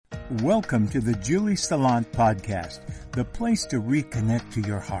Welcome to the Julie Salant Podcast, the place to reconnect to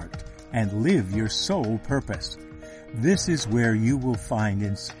your heart and live your soul purpose. This is where you will find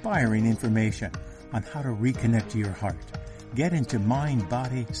inspiring information on how to reconnect to your heart, get into mind,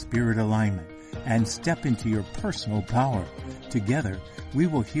 body, spirit alignment, and step into your personal power. Together, we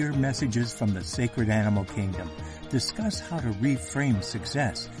will hear messages from the sacred animal kingdom, discuss how to reframe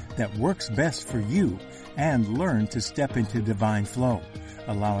success that works best for you, and learn to step into divine flow,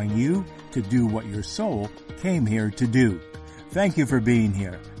 allowing you to do what your soul came here to do. Thank you for being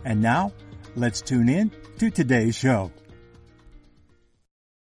here. And now, let's tune in to today's show.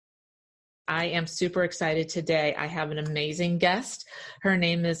 I am super excited today. I have an amazing guest. Her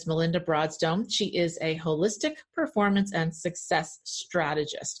name is Melinda Broadstone. She is a holistic performance and success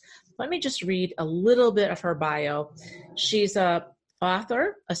strategist. Let me just read a little bit of her bio. She's an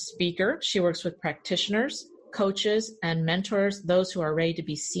author, a speaker. She works with practitioners, coaches, and mentors, those who are ready to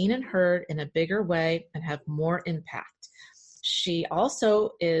be seen and heard in a bigger way and have more impact. She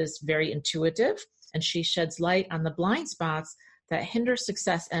also is very intuitive, and she sheds light on the blind spots that hinder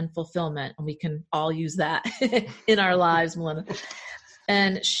success and fulfillment. And we can all use that in our lives, Melinda.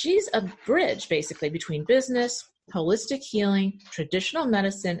 And she's a bridge, basically, between business, holistic healing, traditional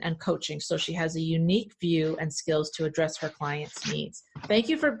medicine, and coaching. So she has a unique view and skills to address her clients' needs. Thank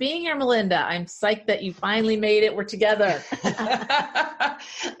you for being here, Melinda. I'm psyched that you finally made it. We're together.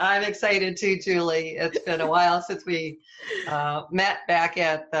 I'm excited too, Julie. It's been a while since we met back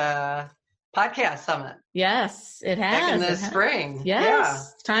at the podcast summit. Yes, it has. Back in the spring.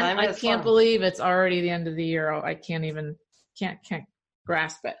 Yes. Yeah. Time I can't believe it's already the end of the year. I can't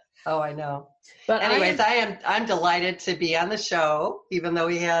grasp it. Oh, I know. But anyways, I'm delighted to be on the show, even though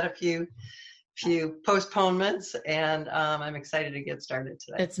we had a few postponements, and I'm excited to get started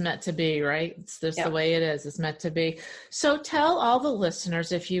today. It's meant to be, right? It's just the way it is. It's meant to be. So tell all the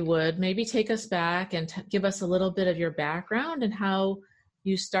listeners, if you would, maybe take us back and give us a little bit of your background and how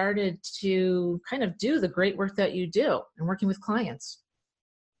you started to kind of do the great work that you do and working with clients.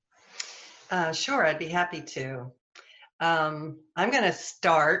 Sure, I'd be happy to. I'm going to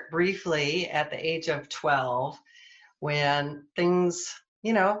start briefly at the age of 12 when things,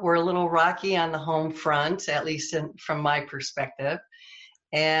 were a little rocky on the home front, at least from my perspective,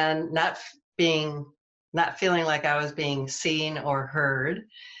 and not feeling like I was being seen or heard.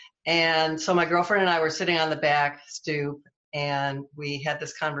 And so my girlfriend and I were sitting on the back stoop, and we had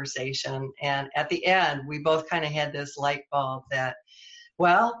this conversation. And at the end, we both kind of had this light bulb that,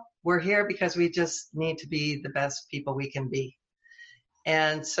 well, we're here because we just need to be the best people we can be.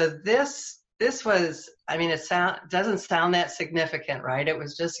 And so this was, it doesn't sound that significant, right? It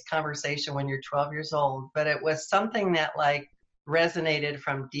was just a conversation when you're 12 years old, but it was something that resonated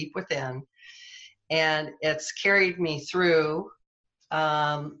from deep within. And it's carried me through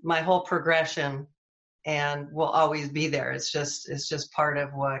my whole progression and will always be there. It's just part of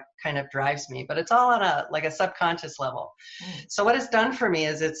what kind of drives me, but it's all on a subconscious level. So what it's done for me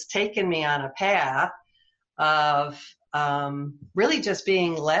is it's taken me on a path of really just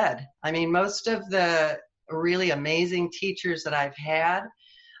being led. Most of the really amazing teachers that I've had,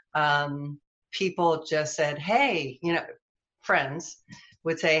 people just said, hey, friends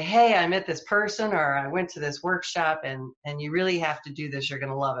would say, hey, I met this person, or I went to this workshop, and you really have to do this. You're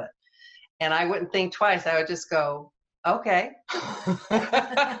going to love it. And I wouldn't think twice. I would just go, okay.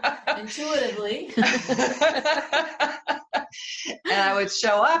 Intuitively. And I would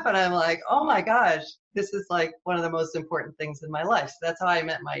show up and I'm like, oh my gosh, this is one of the most important things in my life. So that's how I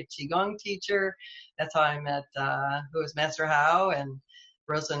met my Qigong teacher. That's how I met, who was Master Hao, and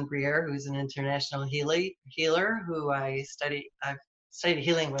Rosalind Greer, who's an international healer who I've studied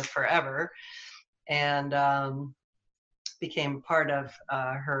healing with forever, and became part of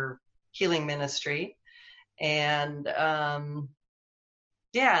her healing ministry. And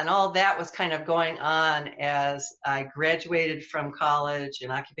and all that was kind of going on as I graduated from college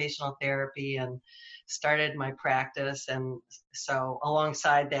in occupational therapy and started my practice. And so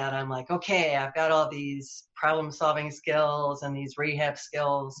alongside that, I'm like, okay, I've got all these problem solving skills and these rehab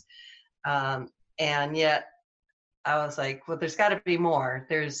skills, and yet I was like, well, there's got to be more.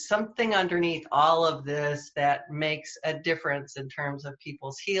 There's something underneath all of this that makes a difference in terms of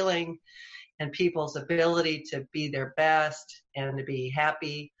people's healing and people's ability to be their best and to be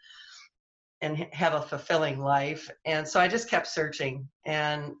happy and have a fulfilling life. And so I just kept searching.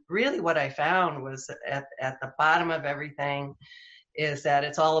 And really what I found was at the bottom of everything is that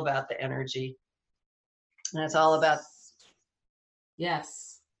it's all about the energy. And it's all about...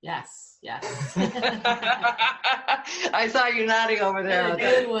 Yes. I saw you nodding over there. In a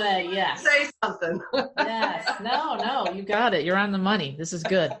good way, yes. Say something. Yes. No, you got it. You're on the money. This is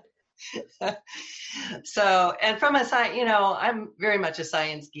good. So, and from a science, I'm very much a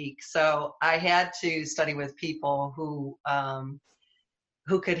science geek. So I had to study with people who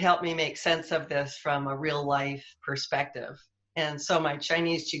could help me make sense of this from a real life perspective. And so my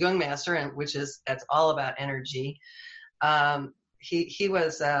Chinese Qigong master, and that's all about energy. He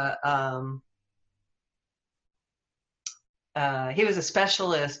was a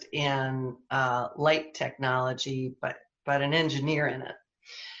specialist in light technology, but an engineer in it.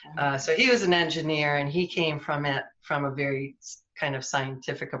 So he was an engineer, and he came from a very kind of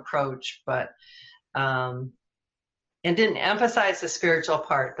scientific approach, but and didn't emphasize the spiritual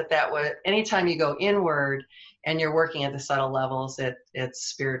part. But that was, anytime you go inward and you're working at the subtle levels, it's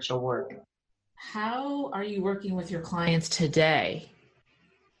spiritual work. How are you working with your clients today?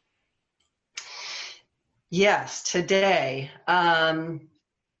 Yes, today.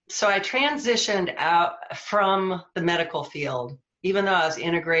 So I transitioned out from the medical field, even though I was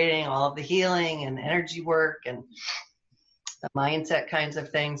integrating all of the healing and energy work and the mindset kinds of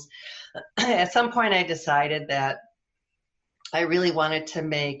things. At some point, I decided that I really wanted to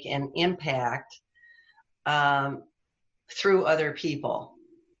make an impact through other people,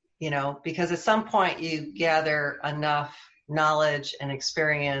 because at some point you gather enough knowledge and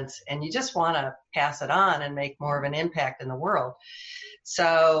experience, and you just want to pass it on and make more of an impact in the world.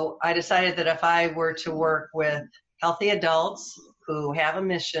 So I decided that if I were to work with healthy adults who have a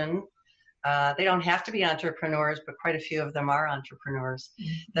mission, they don't have to be entrepreneurs, but quite a few of them are entrepreneurs,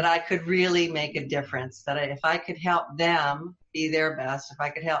 that I could really make a difference, that if I could help them be their best, if I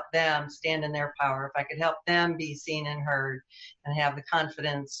could help them stand in their power, if I could help them be seen and heard and have the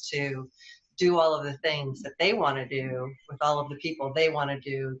confidence to do all of the things that they want to do with all of the people they want to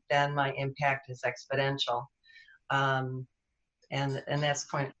do, then my impact is exponential. And that's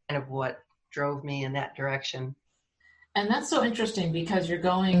kind of what drove me in that direction. And that's so interesting, because you're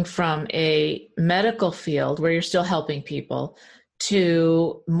going from a medical field where you're still helping people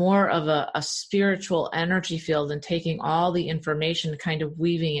to more of a spiritual energy field, and taking all the information, kind of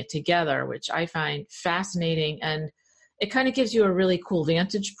weaving it together, which I find fascinating. And it kind of gives you a really cool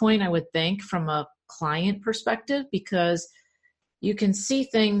vantage point, I would think, from a client perspective, because you can see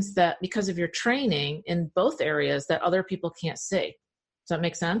things that, because of your training in both areas, that other people can't see. Does that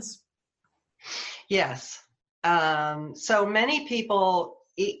make sense? Yes. So many people,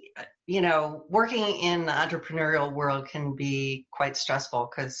 working in the entrepreneurial world can be quite stressful,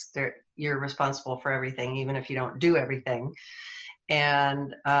 because you're responsible for everything, even if you don't do everything.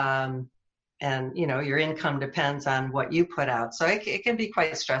 And your income depends on what you put out. So it can be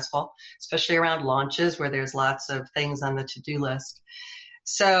quite stressful, especially around launches where there's lots of things on the to-do list.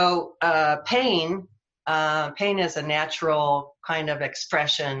 So pain is a natural kind of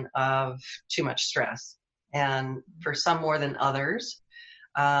expression of too much stress. And for some more than others,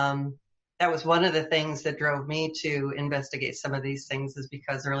 that was one of the things that drove me to investigate some of these things, is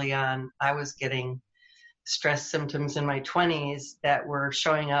because early on I was getting stress symptoms in my 20s that were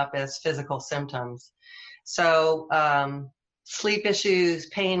showing up as physical symptoms. So sleep issues,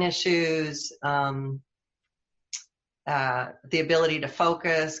 pain issues, the ability to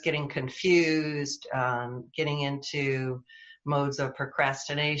focus, getting confused, getting into modes of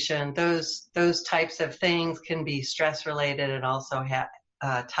procrastination, those types of things can be stress related and also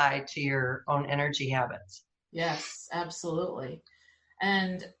tied to your own energy habits. Yes, absolutely.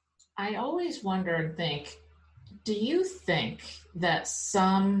 And I always wonder and think, do you think that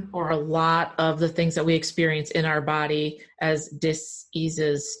some or a lot of the things that we experience in our body as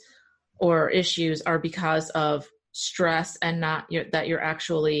diseases or issues are because of stress, and not that you're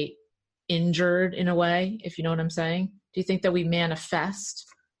actually injured in a way, if you know what I'm saying? Do you think that we manifest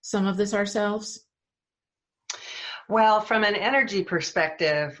some of this ourselves? Well, from an energy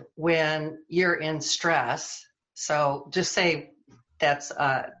perspective, when you're in stress, so just say that's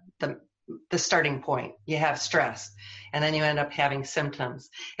the starting point. You have stress, and then you end up having symptoms.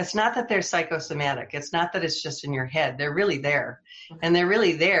 It's not that they're psychosomatic. It's not that it's just in your head. They're really there. And they're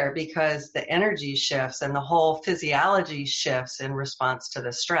really there because the energy shifts and the whole physiology shifts in response to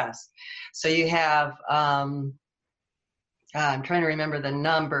the stress. So you have, I'm trying to remember the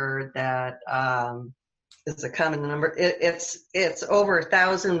number that is a common number. It's over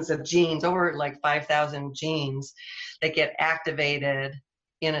thousands of genes, over like 5,000 genes that get activated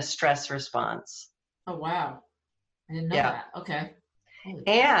in a stress response. Oh, wow. I didn't know that. Okay.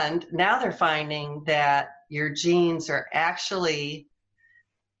 And now they're finding that your genes are actually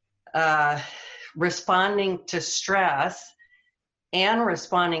responding to stress and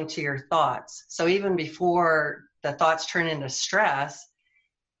responding to your thoughts. So even before the thoughts turn into stress,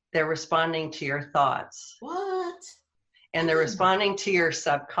 they're responding to your thoughts. What? and they're responding to your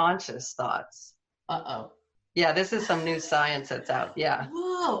subconscious thoughts. Uh-oh. Yeah, this is some new science that's out. Yeah.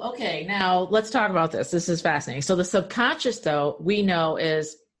 Whoa, okay. Now let's talk about this. This is fascinating. So the subconscious, though, we know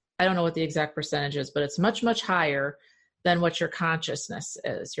is, I don't know what the exact percentage is, but it's much, much higher than what your consciousness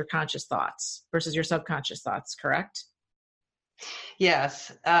is, your conscious thoughts versus your subconscious thoughts, correct?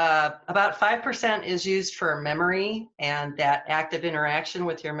 Yes. About 5% is used for memory and that active interaction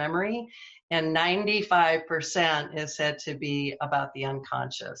with your memory. And 95% is said to be about the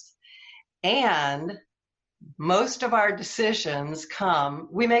unconscious. And most of our decisions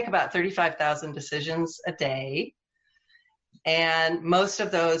we make about 35,000 decisions a day. And most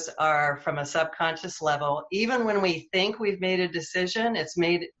of those are from a subconscious level. Even when we think we've made a decision, it's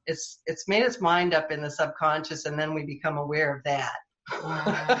made its mind up in the subconscious, and then we become aware of that.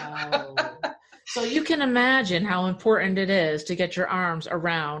 Wow. So you can imagine how important it is to get your arms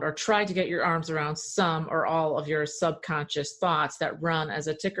around, or try to get your arms around some or all of your subconscious thoughts that run as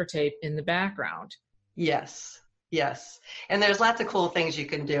a ticker tape in the background. Yes. Yes. And there's lots of cool things you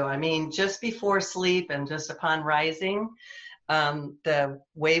can do. I mean, just before sleep and just upon rising, the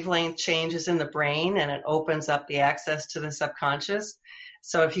wavelength changes in the brain and it opens up the access to the subconscious.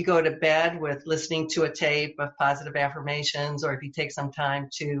 So if you go to bed with listening to a tape of positive affirmations, or if you take some time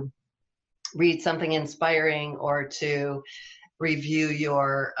to read something inspiring, or to review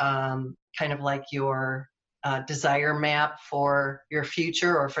your kind of like your desire map for your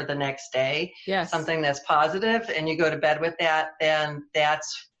future or for the next day, yes, something that's positive, and you go to bed with that, then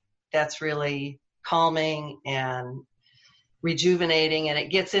that's really calming and rejuvenating, and it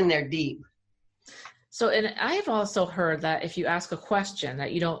gets in there deep. So, and I've also heard that if you ask a question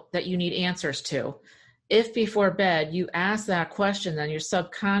that you need answers to, if before bed you ask that question, then your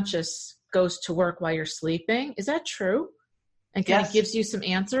subconscious goes to work while you're sleeping. Is that true? And kind of gives you some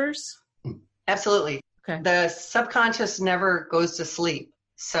answers? Absolutely. Okay. The subconscious never goes to sleep.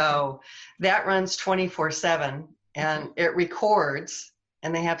 So that runs 24/7, and it records,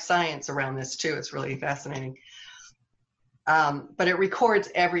 and they have science around this too. It's really fascinating. But it records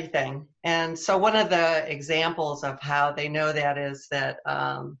everything. And so one of the examples of how they know that is that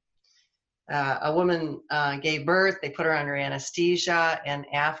a woman gave birth, they put her under anesthesia, and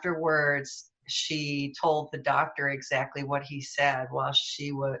afterwards she told the doctor exactly what he said while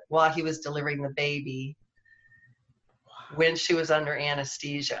he was delivering the baby when she was under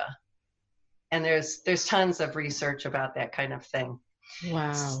anesthesia. And there's tons of research about that kind of thing.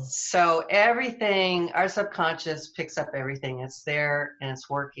 Wow. So everything, our subconscious picks up everything. It's there and it's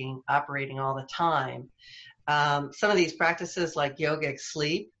working, operating all the time. Some of these practices like yogic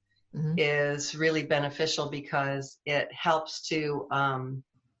sleep is really beneficial because it helps to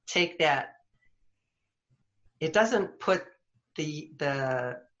take that. It doesn't put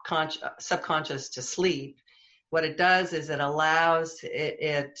the subconscious to sleep. What it does is it allows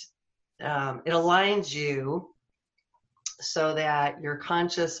it aligns you so that your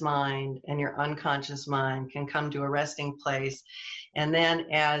conscious mind and your unconscious mind can come to a resting place. And then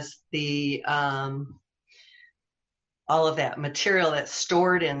as the all of that material that's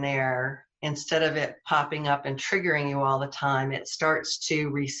stored in there, instead of it popping up and triggering you all the time, it starts to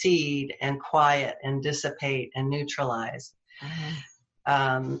recede and quiet and dissipate and neutralize.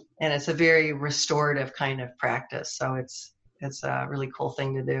 And it's a very restorative kind of practice. So it's a really cool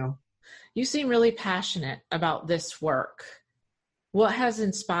thing to do. You seem really passionate about this work. What has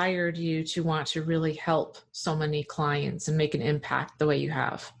inspired you to want to really help so many clients and make an impact the way you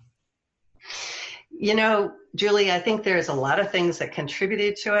have? You know, Julie, I think there's a lot of things that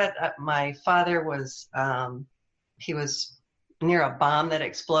contributed to it. My father was, he was near a bomb that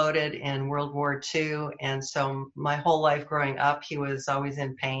exploded in World War II. And so my whole life growing up, he was always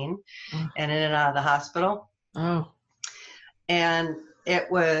in pain and in and out of the hospital. Oh. And it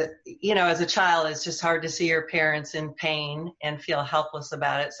was, you know, as a child, it's just hard to see your parents in pain and feel helpless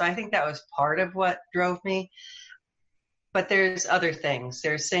about it. So I think that was part of what drove me. But there's other things.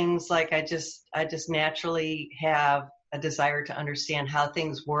 There's things like I just naturally have a desire to understand how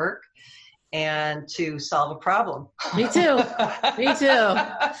things work and to solve a problem. Me too. Me too.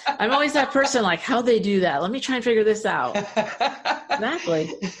 I'm always that person like, how'd they do that? Let me try and figure this out.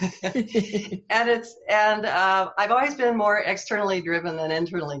 Exactly. And I've always been more externally driven than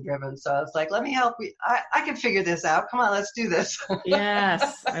internally driven. So it's like, let me help you. I can figure this out. Come on, let's do this.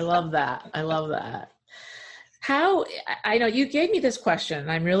 Yes. I love that. I love that. How, I know you gave me this question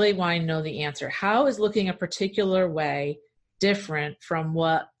and I'm really wanting to know the answer. How is looking a particular way different from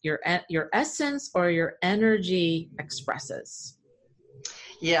what your essence or your energy expresses?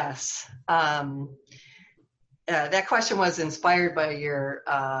 Yes. That question was inspired by your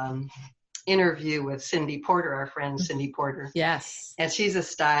interview with Cindy Porter, our friend Cindy Porter. Yes. And she's a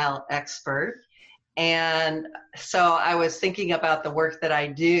style expert. And so I was thinking about the work that I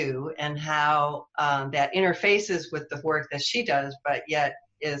do and how that interfaces with the work that she does, but yet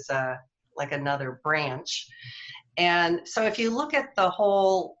is like another branch. And so if you look at the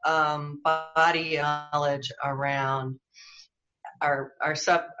whole body knowledge around our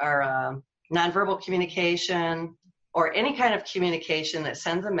nonverbal communication, or any kind of communication that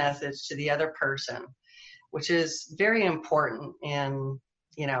sends a message to the other person, which is very important in,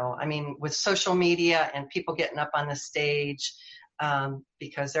 with social media and people getting up on the stage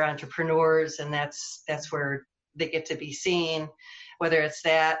because they're entrepreneurs, and that's where they get to be seen, whether it's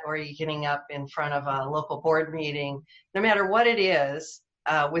that or you getting up in front of a local board meeting. No matter what it is,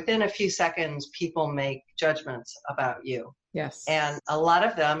 within a few seconds, people make judgments about you. Yes. And a lot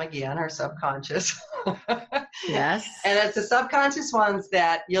of them, again, are subconscious. Yes. And it's the subconscious ones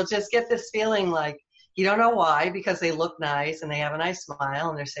that you'll just get this feeling like you don't know why, because they look nice and they have a nice smile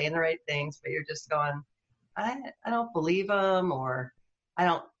and they're saying the right things, but you're just going, I don't believe them, or I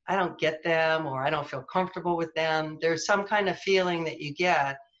don't get them, or I don't feel comfortable with them. There's some kind of feeling that you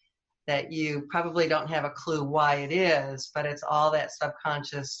get that you probably don't have a clue why it is, but it's all that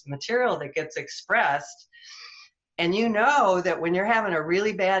subconscious material that gets expressed. And you know that when you're having a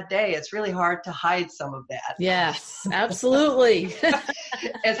really bad day, it's really hard to hide some of that. Yes, absolutely.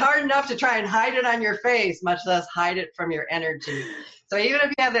 It's hard enough to try and hide it on your face, much less hide it from your energy. So even if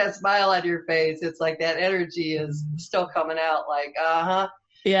you have that smile on your face, it's like that energy is still coming out like,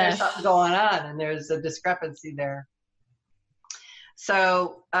 yes. There's something going on, and there's a discrepancy there.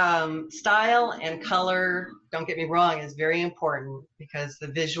 So style and color, don't get me wrong, is very important, because the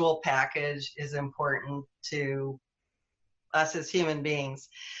visual package is important to us as human beings.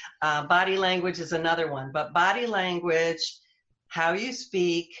 Body language is another one, but body language, how you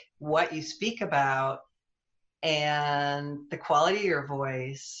speak, what you speak about, and the quality of your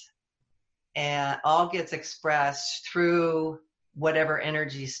voice, and all gets expressed through whatever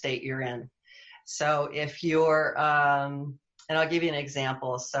energy state you're in. So if you're, and I'll give you an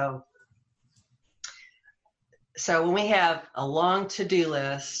example. So when we have a long to-do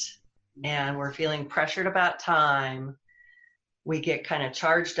list and we're feeling pressured about time, we get kind of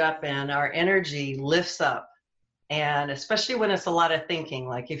charged up and our energy lifts up. And especially when it's a lot of thinking,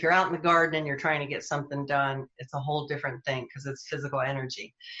 like if you're out in the garden and you're trying to get something done, it's a whole different thing because it's physical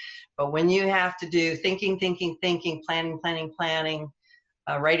energy. But when you have to do thinking, planning, writing,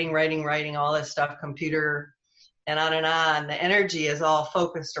 all this stuff, computer, and on, the energy is all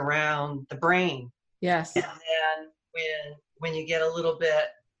focused around the brain. Yes. And then when you get a little bit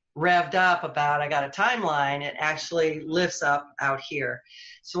revved up about, I got a timeline, it actually lifts up out here.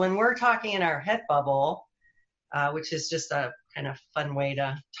 So when we're talking in our head bubble, which is just a kind of fun way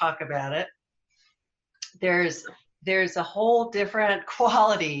to talk about it, there's a whole different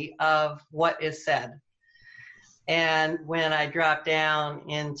quality of what is said. And when I drop down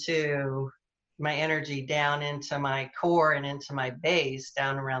into my energy, down into my core and into my base,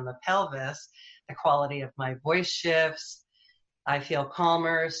 down around the pelvis, the quality of my voice shifts. I feel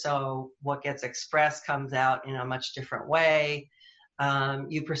calmer, so what gets expressed comes out in a much different way.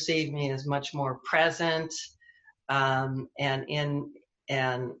 You perceive me as much more present, and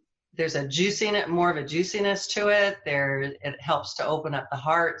there's a juiciness, more of a juiciness to it. It helps to open up the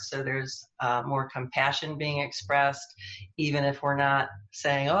heart, so there's more compassion being expressed, even if we're not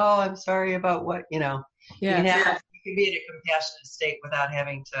saying, "Oh, I'm sorry about what," Yeah. You can be in a compassionate state without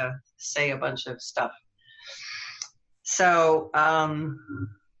having to say a bunch of stuff. So,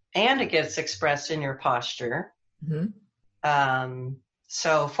 and it gets expressed in your posture. Mm-hmm.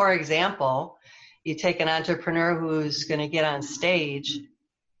 So, for example, you take an entrepreneur who's going to get on stage,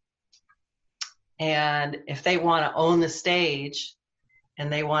 and if they want to own the stage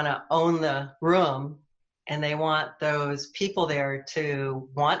and they want to own the room and they want those people there to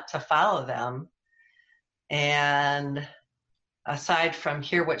want to follow them, and aside from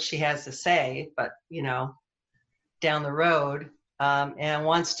hear what she has to say, but, down the road, and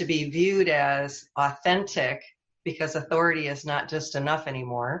wants to be viewed as authentic because authority is not just enough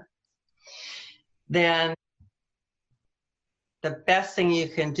anymore, then the best thing you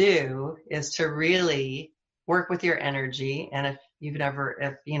can do is to really work with your energy. And if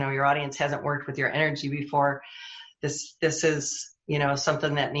your audience hasn't worked with your energy before, this is,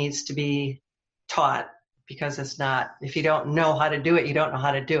 something that needs to be taught, because it's not, if you don't know how to do it, you don't know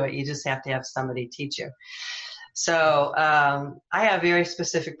how to do it. You just have to have somebody teach you. So I have very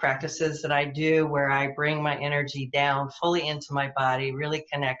specific practices that I do where I bring my energy down fully into my body, really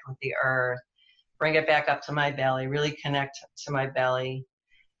connect with the earth, bring it back up to my belly, really connect to my belly,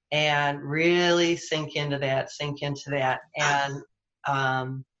 and really sink into that,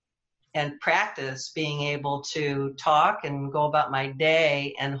 and practice being able to talk and go about my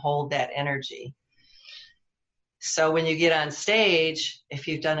day and hold that energy. So when you get on stage, if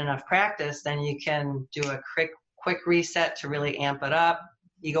you've done enough practice, then you can do a quick reset to really amp it up.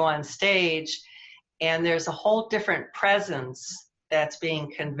 You go on stage, and there's a whole different presence that's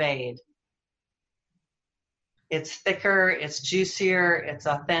being conveyed. It's thicker, it's juicier, it's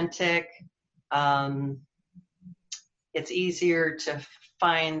authentic. It's easier to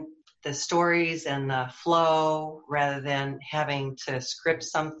find the stories and the flow rather than having to script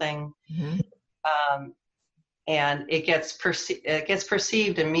something. Mm-hmm. And it gets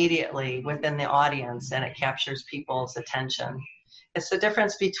perceived immediately within the audience, and it captures people's attention. It's the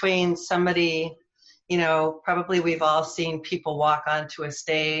difference between somebody, probably we've all seen people walk onto a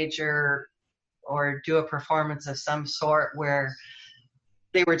stage or do a performance of some sort where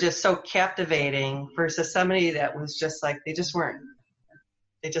they were just so captivating versus somebody that was just like, they just weren't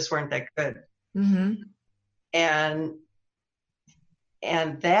that good. Mm-hmm.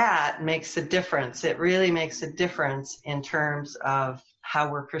 And that makes a difference. It really makes a difference in terms of how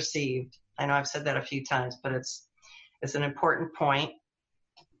we're perceived. I know I've said that a few times, but it's an important point.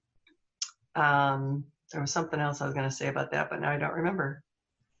 There was something else I was going to say about that, but now I don't remember.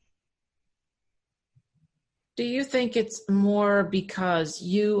 Do you think it's more because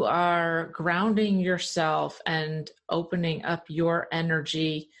you are grounding yourself and opening up your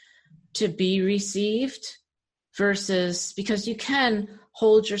energy to be received versus because you can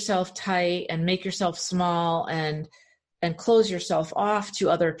hold yourself tight and make yourself small and close yourself off to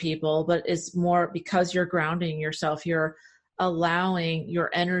other people, but it's more because you're grounding yourself, you're allowing your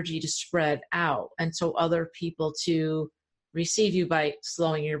energy to spread out, and so other people to receive you by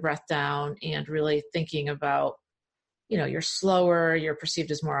slowing your breath down and really thinking about, you're slower, you're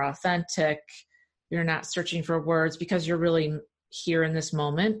perceived as more authentic, you're not searching for words because you're really here in this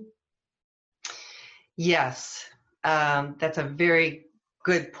moment? Yes, that's a very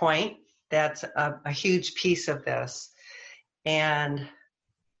good point. That's a huge piece of this. And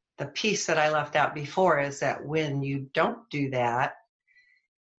the piece that I left out before is that when you don't do that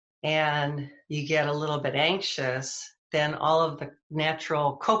and you get a little bit anxious, then all of the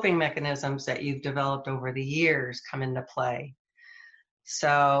natural coping mechanisms that you've developed over the years come into play.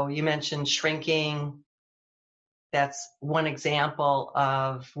 So you mentioned shrinking. That's one example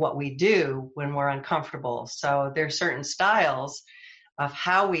of what we do when we're uncomfortable. So there's certain styles of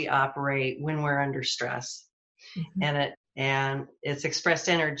how we operate when we're under stress. Mm-hmm. And it's expressed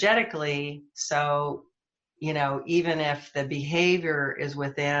energetically. So, even if the behavior is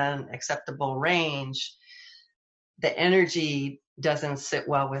within acceptable range, the energy doesn't sit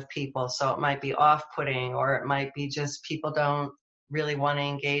well with people. So it might be off-putting, or it might be just people don't really want to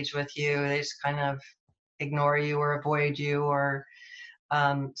engage with you. They just kind of ignore you or avoid you, or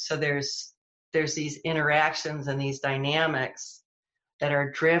so there's these interactions and these dynamics that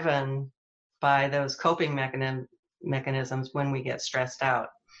are driven by those coping mechanisms when we get stressed out.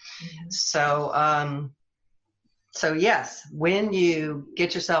 Mm-hmm. So yes, when you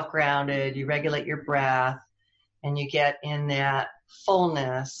get yourself grounded, you regulate your breath, and you get in that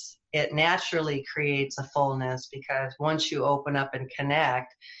fullness, it naturally creates a fullness, because once you open up and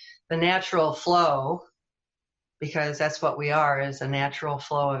connect, the natural flow, because that's what we are, is a natural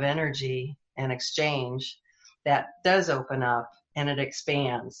flow of energy and exchange that does open up and it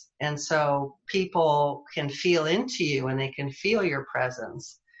expands. And so people can feel into you, and they can feel your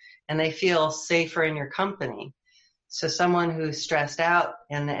presence, and they feel safer in your company. So someone who's stressed out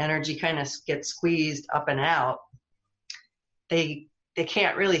and the energy kind of gets squeezed up and out, they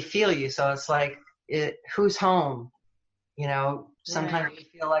can't really feel you. So it's like, who's home? Sometimes right.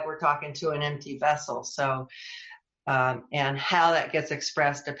 We feel like we're talking to an empty vessel. So, and how that gets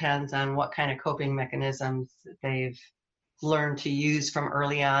expressed depends on what kind of coping mechanisms they've learned to use from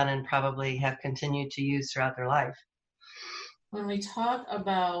early on and probably have continued to use throughout their life. When we talk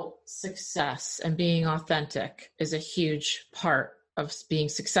about success and being authentic is a huge part of being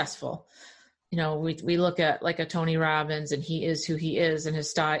successful. We look at like a Tony Robbins, and he is who he is, and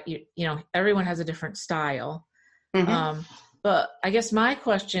his style, everyone has a different style. Mm-hmm. But I guess my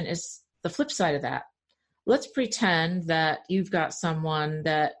question is the flip side of that. Let's pretend that you've got someone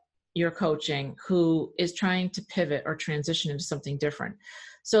that you're coaching who is trying to pivot or transition into something different.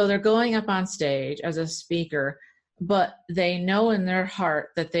 So they're going up on stage as a speaker, but they know in their heart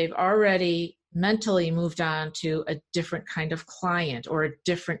that they've already mentally moved on to a different kind of client or a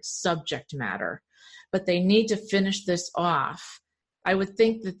different subject matter, but they need to finish this off. I would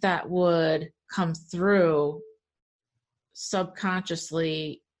think that would come through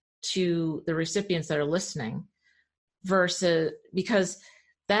subconsciously to the recipients that are listening, versus because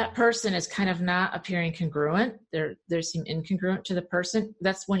that person is kind of not appearing congruent. They seem incongruent to the person.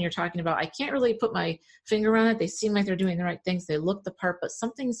 That's when you're talking about, I can't really put my finger on it. They seem like they're doing the right things. They look the part, but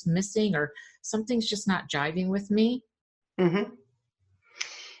something's missing or something's just not jiving with me. Mm-hmm.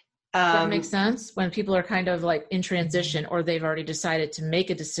 Does that make sense? When people are kind of like in transition, or they've already decided to make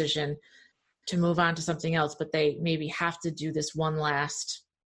a decision to move on to something else, but they maybe have to do this one last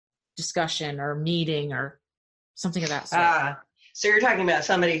discussion or meeting or something of that sort. So you're talking about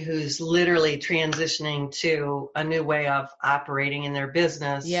somebody who's literally transitioning to a new way of operating in their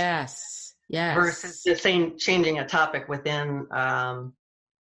business. Yes. Versus just changing a topic within a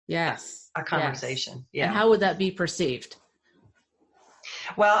conversation. Yes. And how would that be perceived?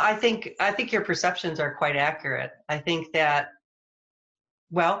 Well, I think your perceptions are quite accurate. I think that,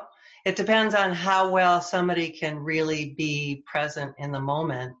 well, it depends on how well somebody can really be present in the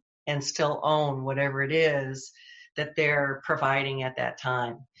moment and still own whatever it is that they're providing at that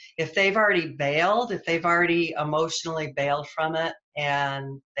time. If they've already bailed, if they've already emotionally bailed from it,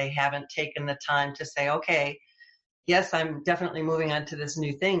 and they haven't taken the time to say, okay, yes, I'm definitely moving on to this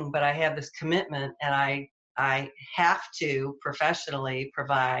new thing, but I have this commitment and I have to professionally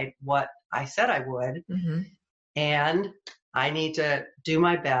provide what I said I would, mm-hmm. and I need to do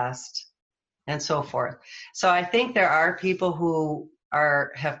my best, and so forth. So I think there are people who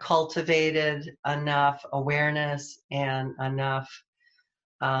have cultivated enough awareness and enough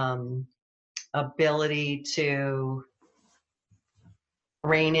ability to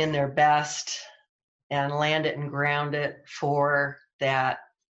rein in their best and land it and ground it for that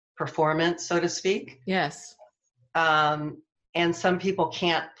performance, so to speak. Yes. And some people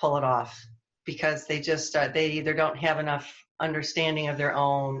can't pull it off because they just they either don't have enough understanding of their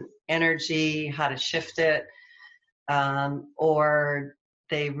own energy, how to shift it, or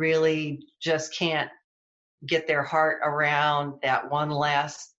they really just can't get their heart around that one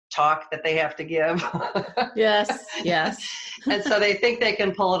last talk that they have to give. Yes. And so they think they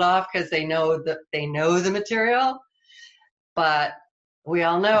can pull it off because they know the material. But we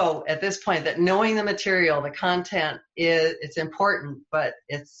all know at this point that knowing the material, the content it's important, but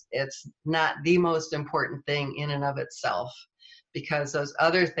it's not the most important thing in and of itself, because those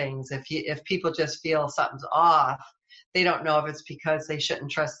other things, if people just feel something's off, they don't know if it's because they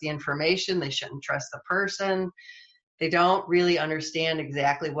shouldn't trust the information, they shouldn't trust the person. They don't really understand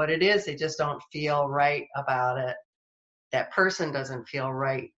exactly what it is. They just don't feel right about it. That person doesn't feel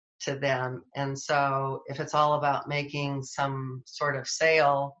right to them. And so if it's all about making some sort of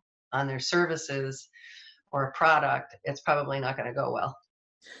sale on their services or a product, it's probably not going to go well.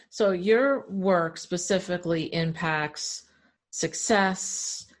 So your work specifically impacts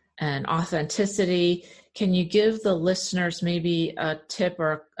success and authenticity. Can you give the listeners maybe a tip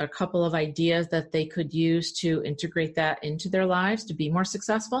or a couple of ideas that they could use to integrate that into their lives to be more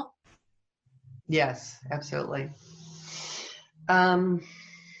successful? Yes, absolutely.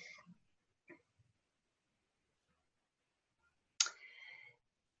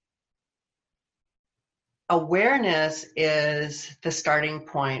 Awareness is the starting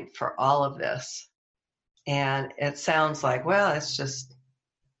point for all of this. And it sounds like, well, it's just,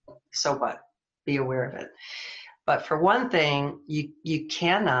 so what? Be aware of it. But for one thing, you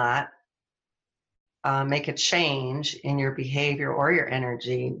cannot make a change in your behavior or your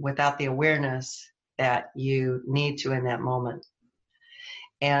energy without the awareness that you need to in that moment.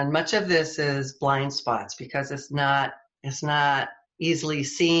 And much of this is blind spots because it's not easily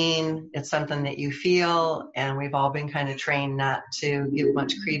seen. It's something that you feel, and we've all been kind of trained not to give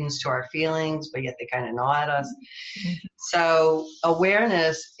much credence to our feelings, but yet they kind of gnaw at us. Mm-hmm. So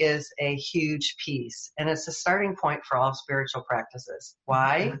awareness is a huge piece, and it's a starting point for all spiritual practices.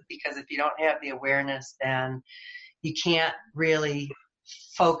 Why? Mm-hmm. Because if you don't have the awareness, then you can't really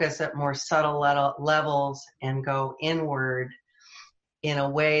focus at more subtle levels and go inward in a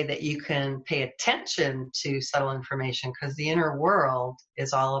way that you can pay attention to subtle information, because the inner world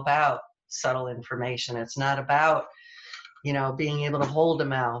is all about subtle information. It's not about, being able to hold a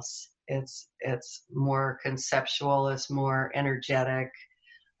mouse. It's more conceptual. It's more energetic,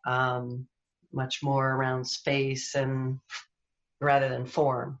 much more around space and rather than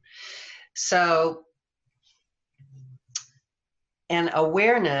form. So, and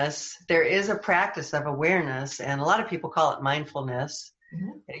awareness, there is a practice of awareness, and a lot of people call it mindfulness.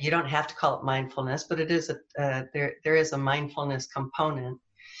 Mm-hmm. You don't have to call it mindfulness, but it is there is a mindfulness component,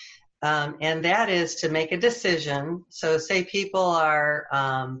 and that is to make a decision. So say people are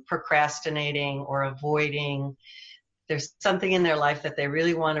procrastinating or avoiding. There's something in their life that they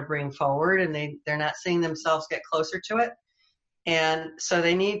really want to bring forward, and they're not seeing themselves get closer to it. And so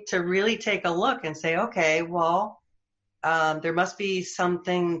they need to really take a look and say, okay, well, there must be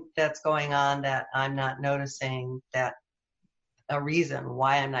something that's going on that I'm not noticing, that a reason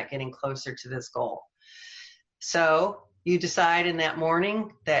why I'm not getting closer to this goal. So you decide in that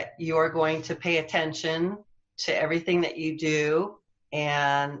morning that you're going to pay attention to everything that you do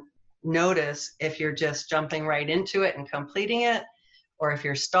and notice if you're just jumping right into it and completing it, or if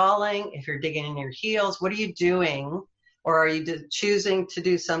you're stalling, if you're digging in your heels. What are you doing? Or are you choosing to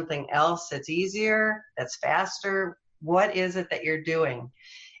do something else that's easier, that's faster? What is it that you're doing?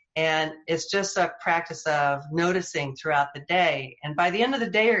 And it's just a practice of noticing throughout the day. And by the end of the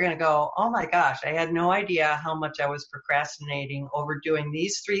day, you're going to go, oh my gosh, I had no idea how much I was procrastinating over doing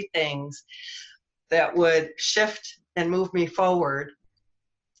these 3 things that would shift and move me forward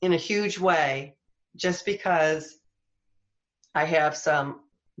in a huge way, just because I have some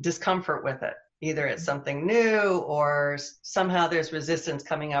discomfort with it. Either it's something new, or somehow there's resistance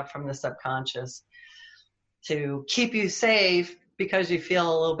coming up from the subconscious to keep you safe because you feel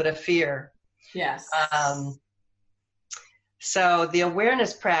a little bit of fear. Yes. So the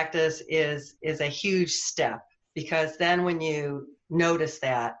awareness practice is a huge step, because then when you notice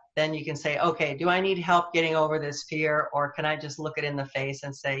that, then you can say, okay, do I need help getting over this fear, or can I just look it in the face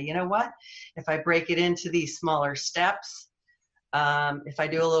and say, you know what, if I break it into these smaller steps, if I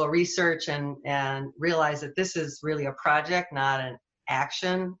do a little research and realize that this is really a project, not an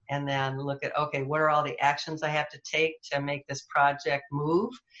action, and then look at, okay, what are all the actions I have to take to make this project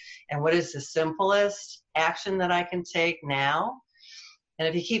move? And what is the simplest action that I can take now? And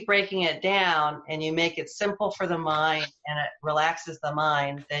if you keep breaking it down and you make it simple for the mind and it relaxes the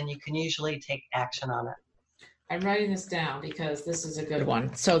mind, then you can usually take action on it. I'm writing this down because this is a good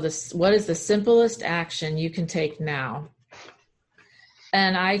one. So what is the simplest action you can take now?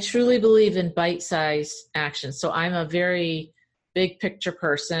 And I truly believe in bite-sized actions. So I'm a very big picture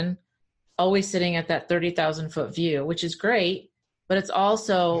person, always sitting at that 30,000 foot view, which is great, but it's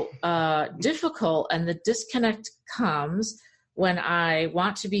also difficult. And the disconnect comes when I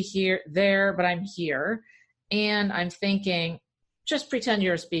want to be there, but I'm here. And I'm thinking, just pretend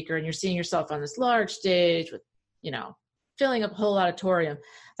you're a speaker and you're seeing yourself on this large stage with, filling up a whole auditorium.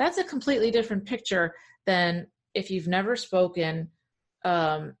 That's a completely different picture than if you've never spoken,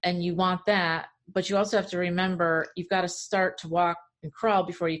 and you want that, but you also have to remember you've got to start to walk and crawl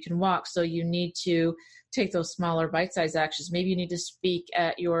before you can walk. So you need to take those smaller bite-sized actions. Maybe you need to speak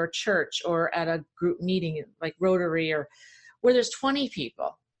at your church or at a group meeting like Rotary, or where there's 20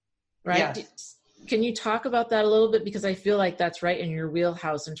 people, right? Yes. Can you talk about that a little bit? Because I feel like that's right in your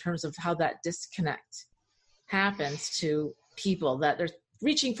wheelhouse in terms of how that disconnect happens to people, that they're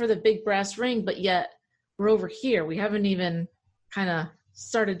reaching for the big brass ring, but yet we're over here. We haven't even kind of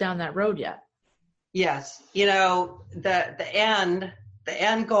started down that road yet. Yes. The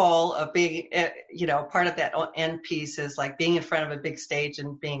end goal of being, part of that end piece is like being in front of a big stage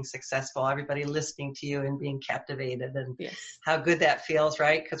and being successful, everybody listening to you and being captivated, and yes, how good that feels,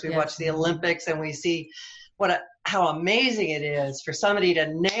 right? Because we watch the Olympics and we see how amazing it is for somebody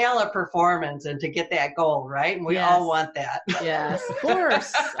to nail a performance and to get that goal, right? And we all want that. Yes, of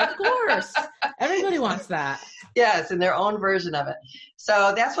course. Of course. Everybody wants that. Yes, in their own version of it.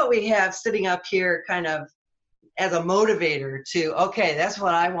 So that's what we have sitting up here kind of as a motivator to, okay, that's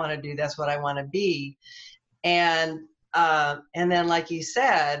what I want to do. That's what I want to be. And then, like you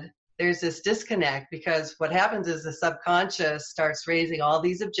said, there's this disconnect, because what happens is the subconscious starts raising all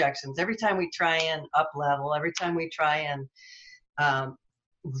these objections. Every time we try and up level, every time we try and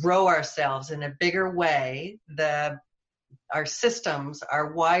grow ourselves in a bigger way, our systems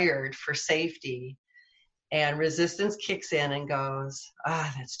are wired for safety, and resistance kicks in and goes,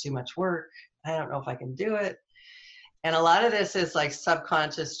 that's too much work. I don't know if I can do it. And a lot of this is like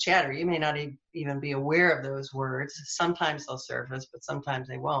subconscious chatter. You may not even be aware of those words. Sometimes they'll surface, but sometimes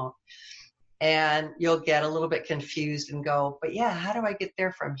they won't. And you'll get a little bit confused and go, but yeah, how do I get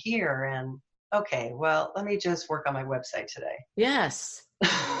there from here? And okay, well, let me just work on my website today. Yes.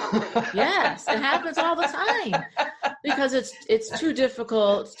 Yes, it happens all the time, because it's too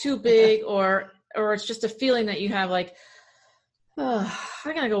difficult, it's too big, or it's just a feeling that you have like, I'm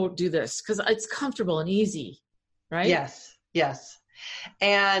going to go do this because it's comfortable and easy. Right? Yes.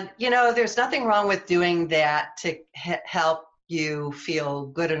 And, there's nothing wrong with doing that to help you feel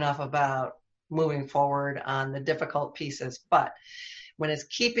good enough about moving forward on the difficult pieces. But when it's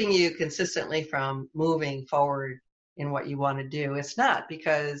keeping you consistently from moving forward in what you want to do, it's not,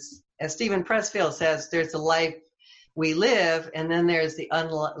 because as Stephen Pressfield says, there's the life we live, and then there's the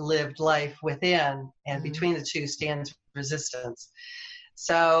unlived life within, and between the two stands resistance.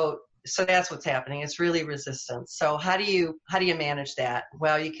 So so that's what's happening. It's really resistance. So how do you manage that?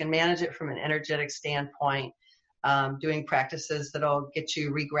 Well, you can manage it from an energetic standpoint, doing practices that'll get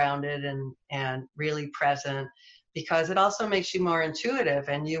you regrounded and really present, because it also makes you more intuitive,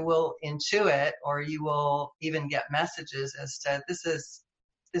 and you will intuit, or you will even get messages as to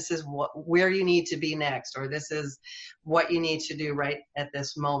this is where you need to be next, or this is what you need to do right at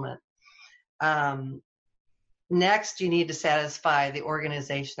this moment. Next, you need to satisfy the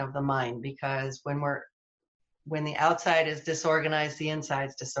organization of the mind, because when the outside is disorganized, the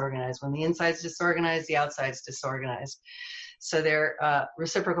inside's disorganized. When the inside's disorganized, the outside's disorganized. So they're a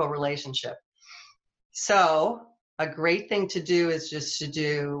reciprocal relationship. So a great thing to do is just to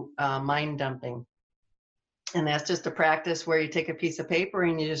do mind dumping. And that's just a practice where you take a piece of paper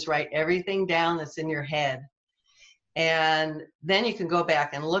and you just write everything down that's in your head. And then you can go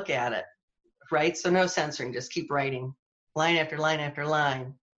back and look at it, right? So no censoring, just keep writing line after line after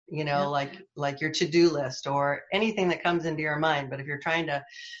line, like your to-do list or anything that comes into your mind. But if you're trying to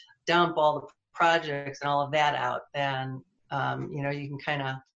dump all the projects and all of that out, then, you can kind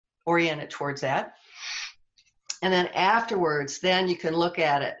of orient it towards that. And then afterwards, then you can look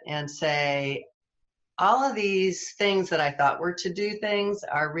at it and say, all of these things that I thought were to-do things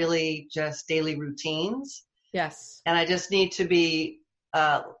are really just daily routines. Yes. And I just need to be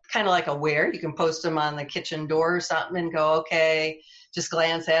kind of like aware. You can post them on the kitchen door or something and go, okay, just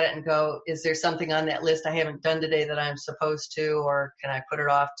glance at it and go, is there something on that list I haven't done today that I'm supposed to, or can I put it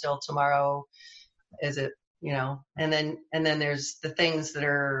off till tomorrow? Is it, and then there's the things that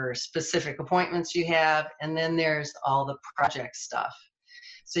are specific appointments you have. And then there's all the project stuff.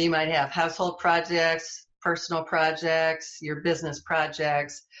 So you might have household projects, personal projects, your business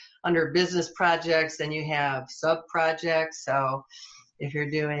projects. Under business projects, then you have sub projects. So if you're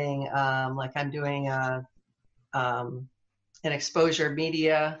doing, like I'm doing an exposure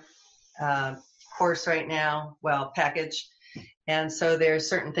media course right now, package. And so there's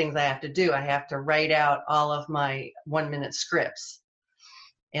certain things I have to do. I have to write out all of my 1-minute scripts.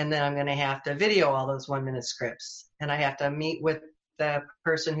 And then I'm going to have to video all those 1-minute scripts. And I have to meet with the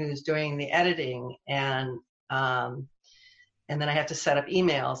person who's doing the editing, and then I have to set up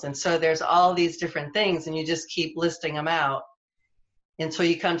emails. And so there's all these different things, and you just keep listing them out until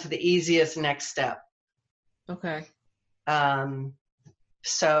you come to the easiest next step. Okay.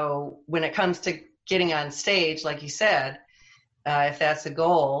 So when it comes to getting on stage, like you said, if that's a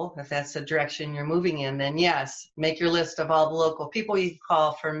goal, if that's the direction you're moving in, then yes, make your list of all the local people you can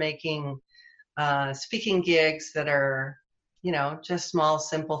call for making speaking gigs that are, just small,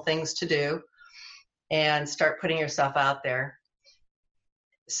 simple things to do, and start putting yourself out there.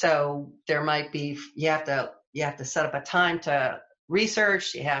 So there might be, you have to set up a time to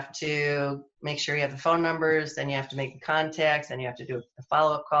research. You have to make sure you have the phone numbers. Then you have to make the contacts. Then you have to do the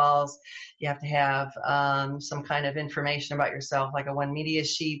follow-up calls. You have to have some kind of information about yourself, like a One Media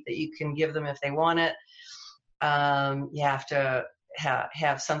sheet that you can give them if they want it. You have to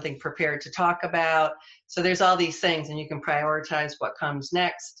have something prepared to talk about. So there's all these things, and you can prioritize what comes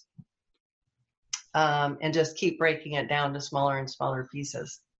next, and just keep breaking it down to smaller and smaller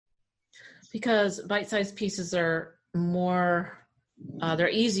pieces. Because bite-sized pieces are more, they're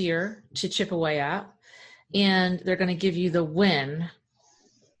easier to chip away at, and they're going to give you the win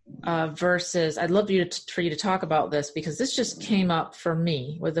versus, I'd love for you to talk about this, because this just came up for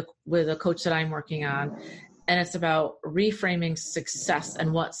me with a coach that I'm working on. And it's about reframing success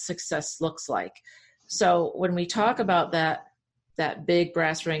and what success looks like. So when we talk about that big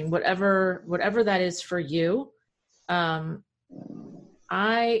brass ring, whatever that is for you,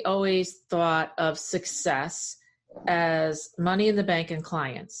 I always thought of success as money in the bank and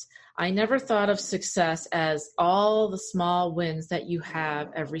clients. I never thought of success as all the small wins that you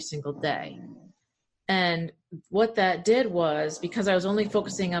have every single day. And what that did was, because I was only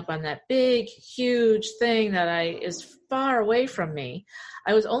focusing up on that big, huge thing that is far away from me,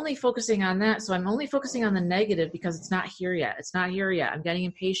 I was only focusing on that. So I'm only focusing on the negative because it's not here yet. It's not here yet. I'm getting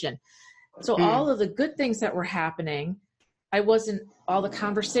impatient. So all of the good things that were happening, all the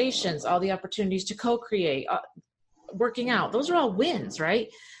conversations, all the opportunities to co-create, working out, those are all wins, right?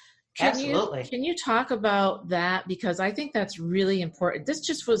 Absolutely. Can you talk about that? Because I think that's really important. This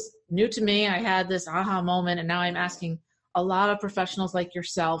just was new to me. I had this aha moment, and now I'm asking a lot of professionals like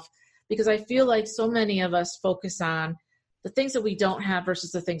yourself, because I feel like so many of us focus on the things that we don't have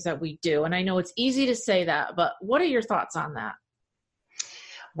versus the things that we do. And I know it's easy to say that, but what are your thoughts on that?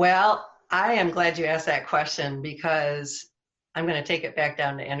 Well, I am glad you asked that question, because I'm going to take it back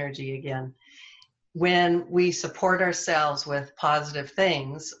down to energy again. when we support ourselves with positive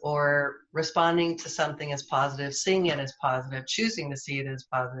things, or responding to something as positive, seeing it as positive, choosing to see it as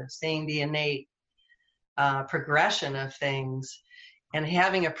positive, seeing the innate progression of things, and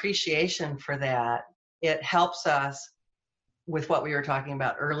having appreciation for that, it helps us with what we were talking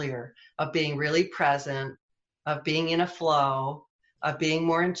about earlier, of being really present, of being in a flow, of being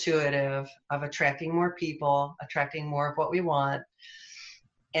more intuitive, of attracting more people, attracting more of what we want.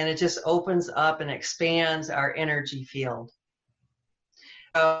 And it just opens up and expands our energy field.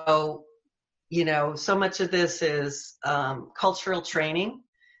 So, so much of this is cultural training.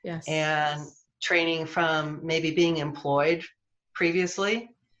 Yes. And training from maybe being employed previously.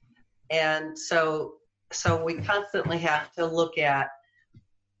 And so we constantly have to look at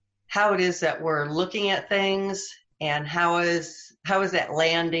how it is that we're looking at things, and how is that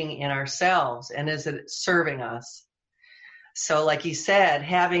landing in ourselves, and is it serving us? So like you said,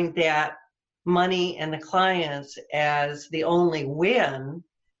 having that money and the clients as the only win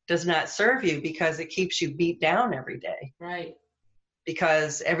does not serve you, because it keeps you beat down every day. Right.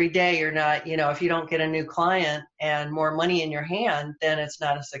 Because every day you're not, if you don't get a new client and more money in your hand, then it's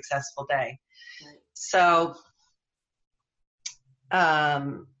not a successful day. Right. So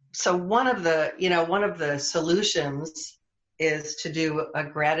one of the solutions is to do a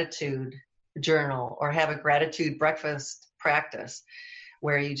gratitude journal, or have a gratitude breakfast practice,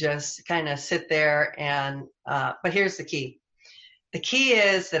 where you just kind of sit there and, but here's the key. The key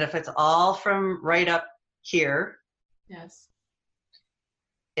is that if it's all from right up here, yes,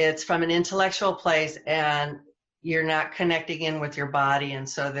 it's from an intellectual place, and you're not connecting in with your body. And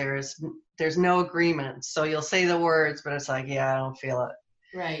so there's no agreement. So you'll say the words, but it's like, yeah, I don't feel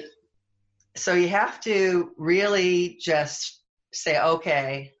it. Right. So you have to really just say,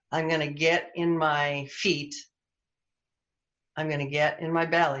 okay, I'm going to get in my feet, I'm going to get in my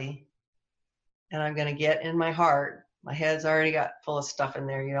belly, and I'm going to get in my heart. My head's already got full of stuff in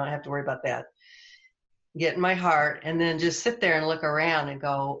there. You don't have to worry about that. Get in my heart, and then just sit there and look around and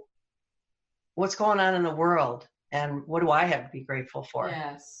go, what's going on in the world? And what do I have to be grateful for?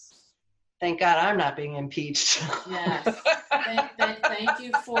 Yes. Thank God I'm not being impeached. Yes. Thank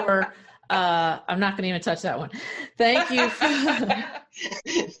you for, I'm not going to even touch that one. Thank you.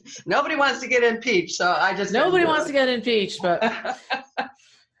 Nobody wants to get impeached, so I just. Nobody wants to get impeached, but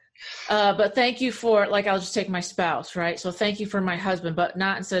thank you for, like, I'll just take my spouse, right? So thank you for my husband, but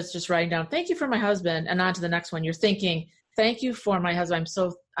not instead of just writing down, thank you for my husband, and on to the next one. You're thinking, thank you for my husband.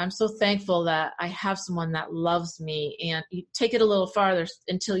 I'm so thankful that I have someone that loves me. And you take it a little farther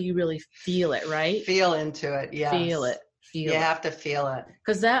until you really feel it, right? Feel into it. Yes. Feel it. You have to feel it.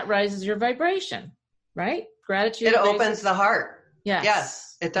 Because that raises your vibration, right? Gratitude. It opens the heart. Yes.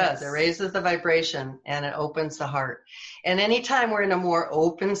 Yes, it does. Yes. It raises the vibration and it opens the heart. And anytime we're in a more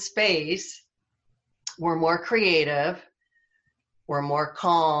open space, we're more creative, we're more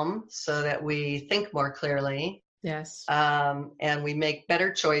calm, so that we think more clearly. Yes. And we make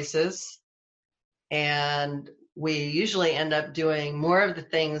better choices. And we usually end up doing more of the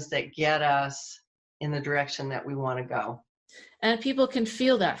things that get us in the direction that we want to go. And people can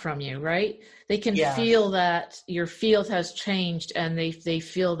feel that from you, right? They can feel that your field has changed, and they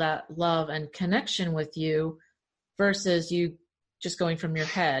feel that love and connection with you versus you just going from your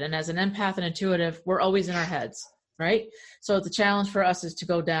head. And as an empath and intuitive, we're always in our heads, right? So the challenge for us is to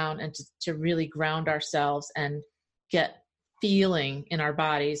go down and to really ground ourselves and get feeling in our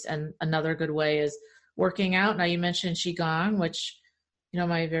bodies. And another good way is working out. Now you mentioned Qigong, which,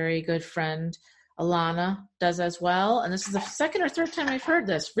 my very good friend Alana does as well. And this is the second or third time I've heard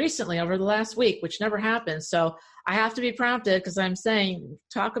this recently over the last week, which never happens. So I have to be prompted, because I'm saying,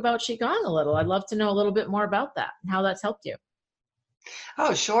 talk about Qigong a little. I'd love to know a little bit more about that and how that's helped you.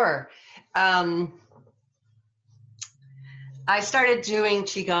 Oh, sure. I started doing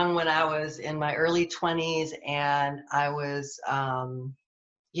Qigong when I was in my early 20s, and I was,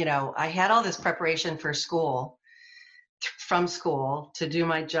 I had all this preparation for from school to do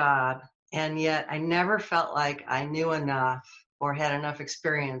my job. And yet I never felt like I knew enough or had enough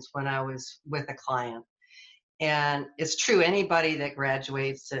experience when I was with a client. And it's true, anybody that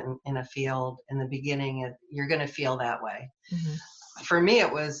graduates in a field in the beginning, you're going to feel that way. Mm-hmm. For me,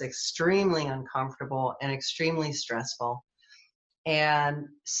 it was extremely uncomfortable and extremely stressful. And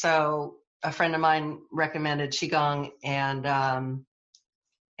so a friend of mine recommended Qigong, and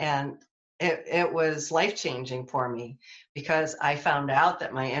it was life-changing for me, because I found out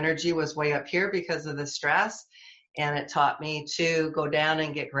that my energy was way up here because of the stress, and it taught me to go down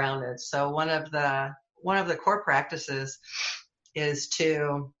and get grounded. So one of the core practices is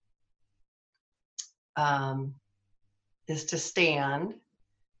to stand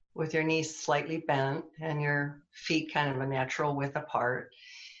with your knees slightly bent and your feet kind of a natural width apart,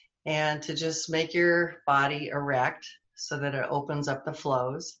 and to just make your body erect so that it opens up the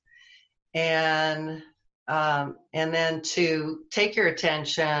flows. And then to take your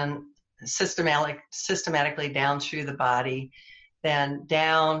attention systematically down through the body, then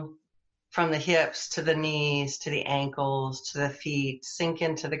down from the hips to the knees, to the ankles, to the feet, sink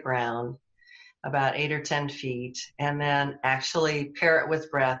into the ground about 8 or 10 feet, and then actually pair it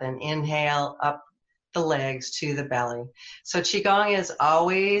with breath and inhale up the legs to the belly. So Qigong is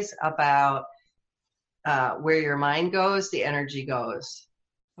always about where your mind goes, the energy goes.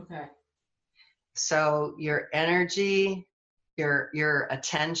 Okay. So your energy, your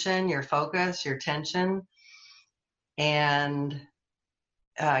attention, your focus, your tension, and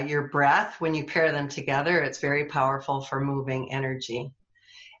your breath, when you pair them together, it's very powerful for moving energy.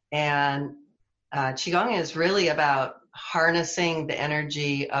 And Qigong is really about harnessing the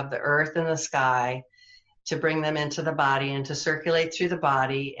energy of the earth and the sky to bring them into the body and to circulate through the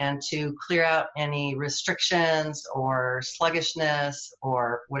body and to clear out any restrictions or sluggishness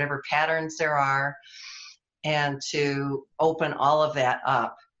or whatever patterns there are, and to open all of that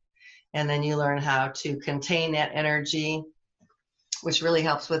up. And then you learn how to contain that energy, which really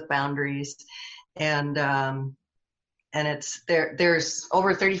helps with boundaries. And it's there's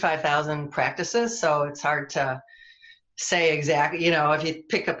over 35,000 practices, so it's hard to say exactly, if you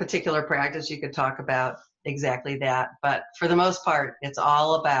pick a particular practice, you could talk about exactly that. But for the most part, it's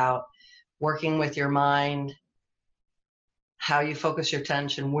all about working with your mind, how you focus your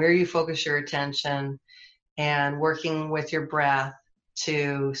attention, where you focus your attention, and working with your breath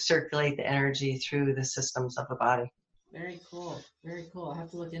to circulate the energy through the systems of the body. Very cool. Very cool. I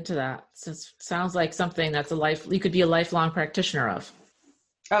have to look into that. So it sounds like something that's you could be a lifelong practitioner of.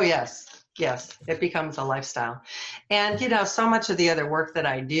 Oh, yes. Yes. It becomes a lifestyle. And, so much of the other work that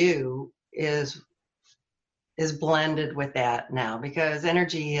I do is blended with that now, because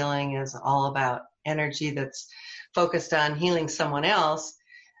energy healing is all about energy that's focused on healing someone else.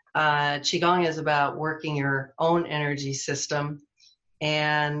 Qigong is about working your own energy system.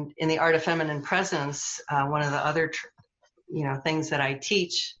 And in the art of feminine presence, one of the other things that I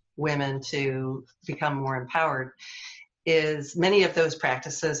teach women to become more empowered is many of those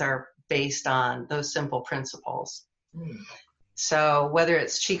practices are based on those simple principles. Mm. So whether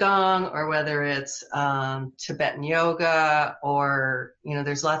it's Qigong or whether it's Tibetan yoga, or,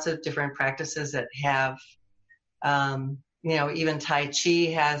 there's lots of different practices that have, even Tai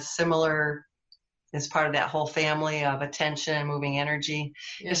Chi has similar, as part of that whole family of attention, moving energy.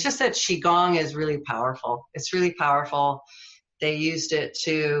 Yeah. It's just that Qigong is really powerful. It's really powerful. They used it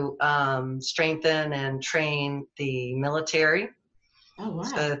to strengthen and train the military. Oh, wow.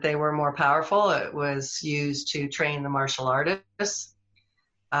 So that they were more powerful. It was used to train the martial artists.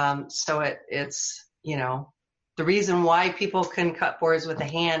 So it's, the reason why people can cut boards with a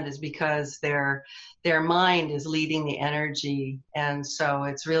hand is because their mind is leading the energy. And so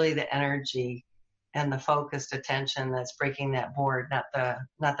it's really the energy and the focused attention that's breaking that board,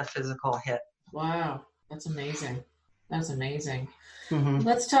 not the physical hit. Wow. That's amazing. That's amazing. Mm-hmm.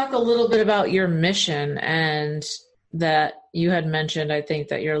 Let's talk a little bit about your mission, and that you had mentioned, I think,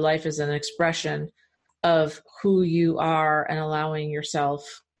 that your life is an expression of who you are and allowing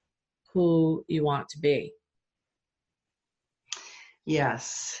yourself who you want to be.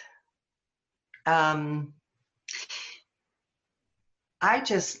 Yes. I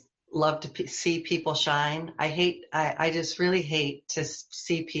just love to see people shine. I just really hate to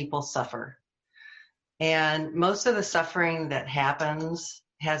see people suffer. And most of the suffering that happens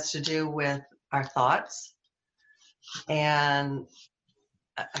has to do with our thoughts and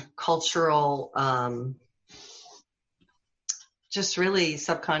cultural, just really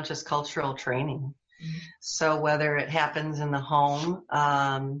subconscious cultural training. Mm-hmm. So whether it happens in the home,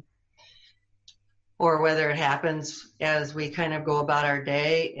 or whether it happens as we kind of go about our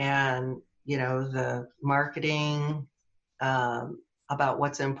day, and, the marketing about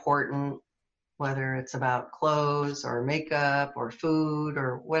what's important, whether it's about clothes or makeup or food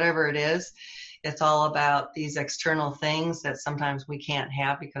or whatever it is, it's all about these external things that sometimes we can't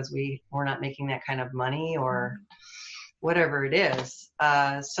have because we're not making that kind of money or whatever it is.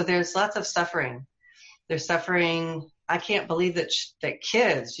 So there's lots of suffering. There's suffering. I can't believe that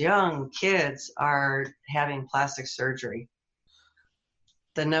young kids are having plastic surgery.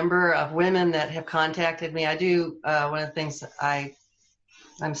 The number of women that have contacted me, I do, one of the things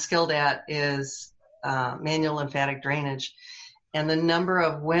I'm skilled at is manual lymphatic drainage. And the number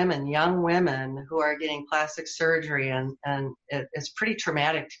of young women who are getting plastic surgery, and it's pretty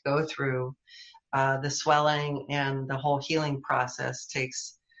traumatic to go through. The swelling and the whole healing process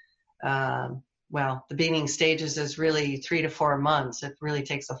takes well, the beginning stages is really 3 to 4 months. It really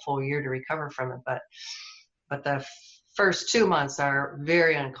takes a full year to recover from it. But the first 2 months are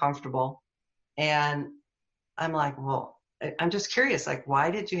very uncomfortable. And I'm like, well, I'm just curious, like,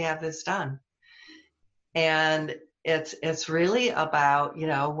 why did you have this done? And it's really about,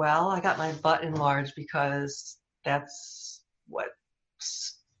 well, I got my butt enlarged because that's what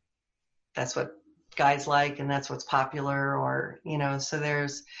guys like, and that's what's popular, or, so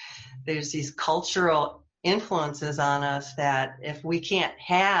there's these cultural influences on us that if we can't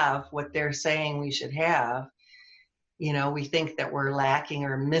have what they're saying we should have, we think that we're lacking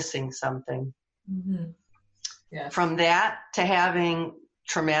or missing something. Mm-hmm. Yes. From that to having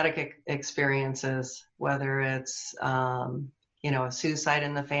traumatic experiences, whether it's, a suicide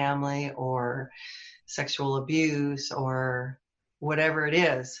in the family or sexual abuse or whatever it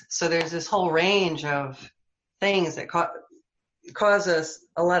is. So there's this whole range of things that cause us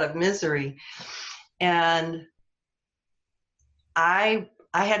a lot of misery. And I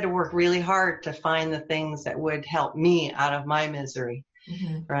had to work really hard to find the things that would help me out of my misery,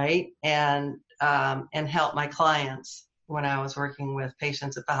 mm-hmm. right? And help my clients when I was working with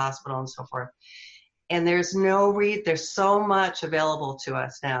patients at the hospital and so forth. And there's so much available to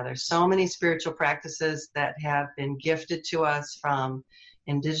us now. There's so many spiritual practices that have been gifted to us from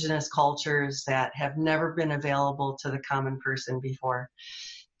indigenous cultures that have never been available to the common person before.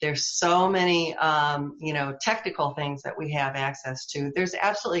 There's so many, technical things that we have access to. There's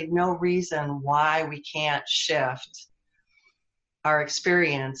absolutely no reason why we can't shift our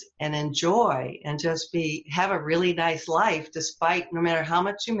experience and enjoy and just have a really nice life, no matter how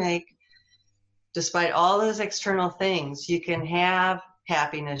much you make, despite all those external things. You can have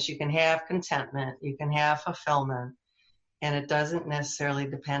happiness, you can have contentment, you can have fulfillment, and it doesn't necessarily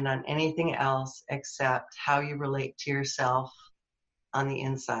depend on anything else except how you relate to yourself on the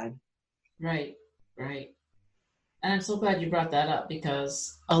inside. Right. And I'm so glad you brought that up,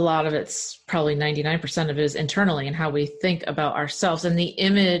 because a lot of it's probably 99% of it is internally and how we think about ourselves, and the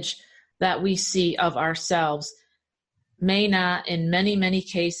image that we see of ourselves may not, in many, many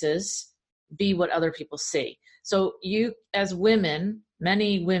cases, be what other people see. So you, as women,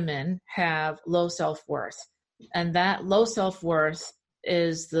 many women have low self-worth, and that low self-worth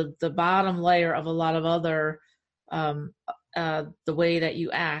is the bottom layer of a lot of other, the way that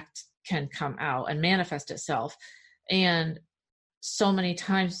you act can come out and manifest itself. And so many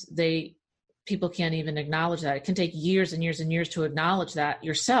times people can't even acknowledge that. It can take years and years and years to acknowledge that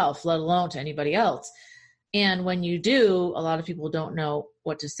yourself, let alone to anybody else. And when you do, a lot of people don't know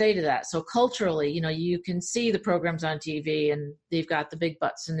what to say to that. So culturally, you can see the programs on TV and they've got the big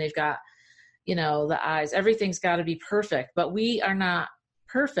butts and they've got, the eyes. Everything's got to be perfect, but we are not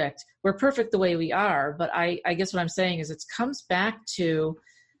perfect. We're perfect the way we are. But I guess what I'm saying is it comes back to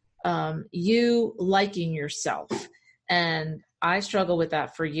you liking yourself. And I struggle with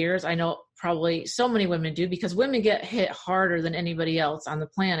that for years. I know probably so many women do, because women get hit harder than anybody else on the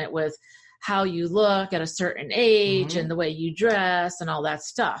planet with how you look at a certain age, mm-hmm. and the way you dress and all that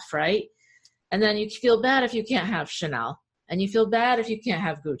stuff, right? And then you feel bad if you can't have Chanel, and you feel bad if you can't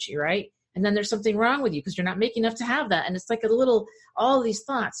have Gucci, right? And then there's something wrong with you because you're not making enough to have that. And it's like all these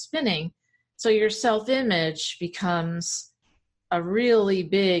thoughts spinning. So your self-image becomes a really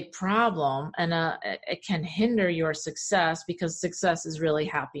big problem, and it can hinder your success, because success is really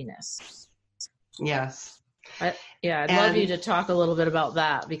happiness. Yes. I'd love you to talk a little bit about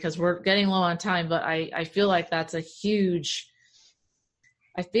that, because we're getting low on time, but I feel like that's I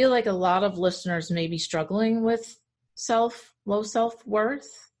feel like a lot of listeners may be struggling with low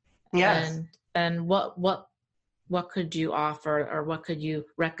self-worth. Yes. And what could you offer, or what could you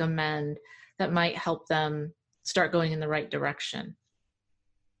recommend that might help them start going in the right direction?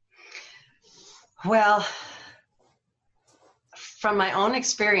 Well, from my own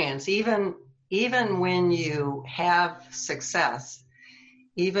experience, even when you have success,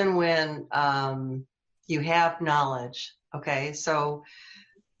 even when you have knowledge, okay, so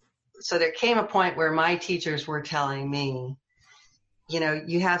there came a point where my teachers were telling me,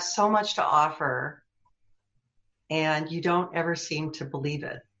 you have so much to offer and you don't ever seem to believe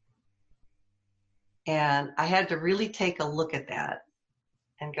it. And I had to really take a look at that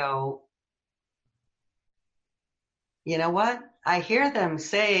and go, you know what? I hear these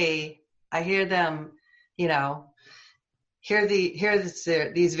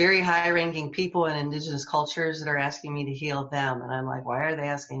very high-ranking people in indigenous cultures that are asking me to heal them. And I'm like, why are they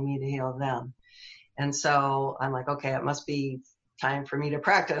asking me to heal them? And so I'm like, okay, it must be time for me to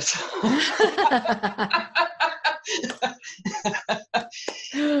practice.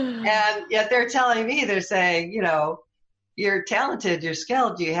 And yet they're telling me, they're saying, you're talented, you're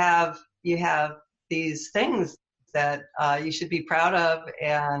skilled, you have these things that you should be proud of,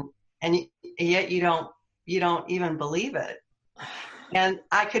 and yet you don't even believe it. And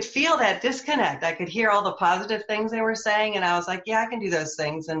I could feel that disconnect. I could hear all the positive things they were saying, and I was like, yeah, I can do those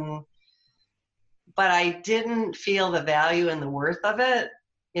things. But I didn't feel the value and the worth of it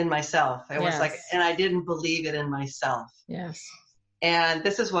in myself. It was like, and I didn't believe it in myself. Yes. And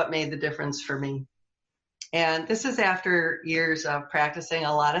this is what made the difference for me. And this is after years of practicing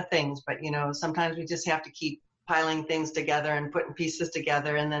a lot of things, but sometimes we just have to keep piling things together and putting pieces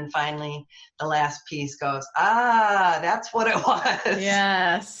together. And then finally the last piece goes, that's what it was.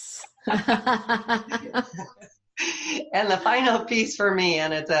 Yes. And the final piece for me,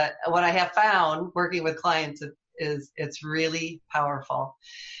 and it's what I have found working with clients is it's really powerful.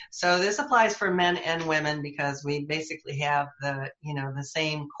 So this applies for men and women because we basically have the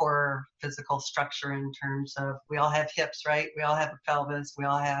same core physical structure in terms of we all have hips, right? We all have a pelvis. We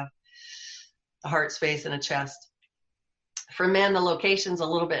all have a heart space and a chest. For men, the location's a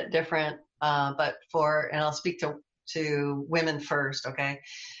little bit different, and I'll speak to women first, okay?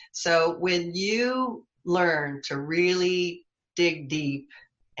 So when you learn to really dig deep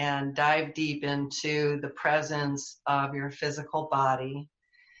and dive deep into the presence of your physical body,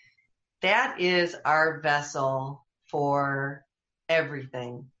 that is our vessel for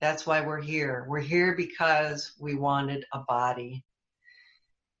everything. That's why we're here. We're here because we wanted a body.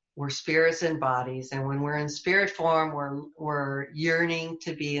 We're spirits and bodies, and when we're in spirit form, we're yearning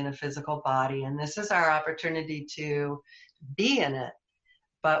to be in a physical body, and this is our opportunity to be in it.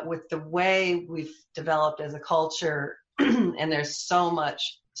 But with the way we've developed as a culture, and there's so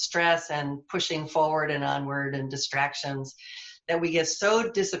much stress and pushing forward and onward and distractions, that we get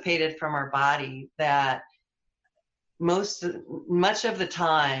so dissipated from our body that much of the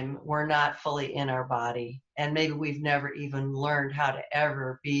time we're not fully in our body, and maybe we've never even learned how to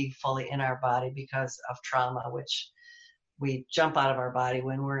ever be fully in our body because of trauma, which we jump out of our body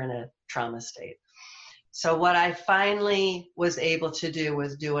when we're in a trauma state. So what I finally was able to do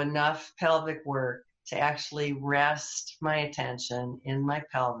was do enough pelvic work to actually rest my attention in my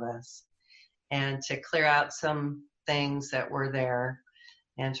pelvis and to clear out some things that were there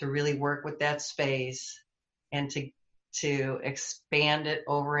and to really work with that space and to expand it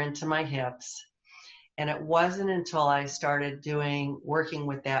over into my hips. And it wasn't until I started working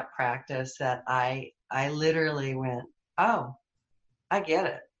with that practice that I literally went, oh, I get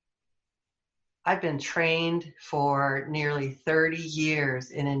it. I've been trained for nearly 30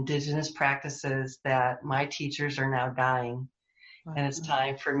 years in indigenous practices that my teachers are now dying. Wow. And it's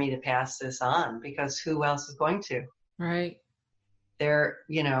time for me to pass this on because who else is going to? Right. Their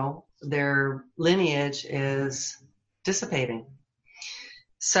lineage is dissipating.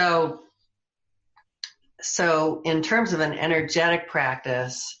 So in terms of an energetic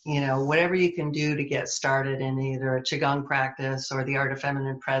practice, whatever you can do to get started in either a Qigong practice or the art of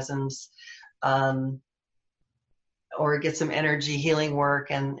feminine presence, or get some energy healing work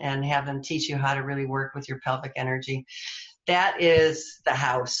and have them teach you how to really work with your pelvic energy. That is the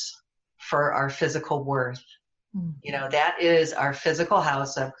house for our physical worth. Mm-hmm. That is our physical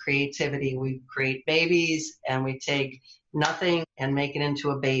house of creativity. We create babies and we take nothing and make it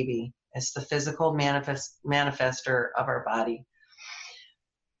into a baby. It's the physical manifester of our body.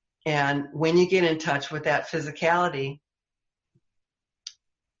 And when you get in touch with that physicality,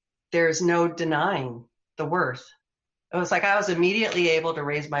 there's no denying the worth. It was like I was immediately able to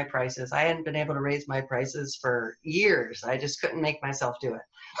raise my prices. I hadn't been able to raise my prices for years. I just couldn't make myself do it.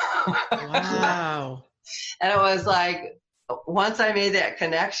 Wow. And it was like, once I made that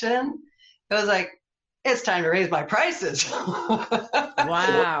connection, it was like, it's time to raise my prices. Wow.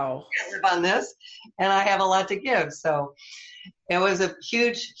 I live on this, and I have a lot to give. So it was a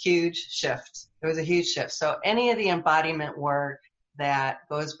huge, huge shift. It was a huge shift. So any of the embodiment work that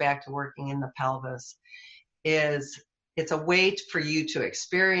goes back to working in the pelvis it's a way for you to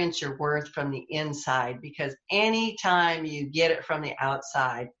experience your worth from the inside, because anytime you get it from the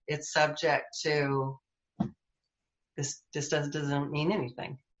outside, it's subject to this doesn't mean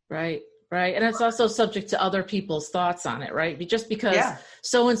anything. Right. And it's also subject to other people's thoughts on it, right? Just because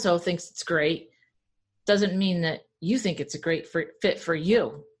so-and-so thinks it's great doesn't mean that you think it's a great fit for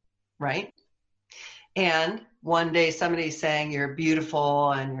you. Right. And one day somebody's saying you're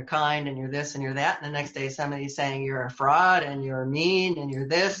beautiful and you're kind and you're this and you're that. And the next day somebody's saying you're a fraud and you're mean and you're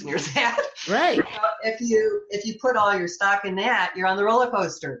this and you're that. Right. If you put all your stock in that, you're on the roller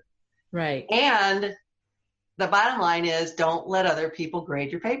coaster. Right. And the bottom line is don't let other people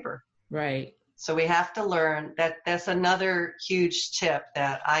grade your paper. Right. So we have to learn that. That's another huge tip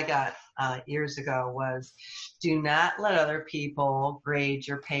that I got years ago was, do not let other people grade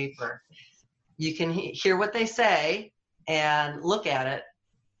your paper. You can hear what they say and look at it,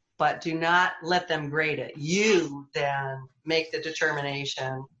 but do not let them grade it. You then make the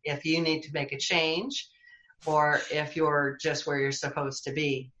determination if you need to make a change or if you're just where you're supposed to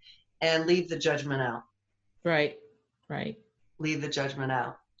be, and leave the judgment out. Right. Leave the judgment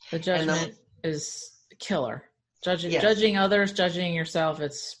out. The judgment is killer. Judging others, judging yourself,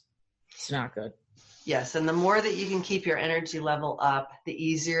 it's not good. Yes, and the more that you can keep your energy level up, the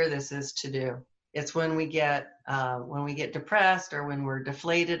easier this is to do. It's when we get depressed or when we're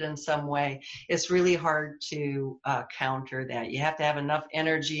deflated in some way, it's really hard to counter that. You have to have enough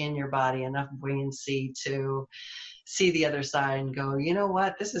energy in your body, enough buoyancy to see the other side and go, you know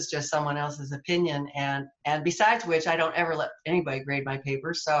what, this is just someone else's opinion. And besides which, I don't ever let anybody grade my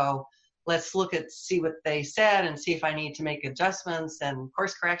paper. So let's see what they said and see if I need to make adjustments and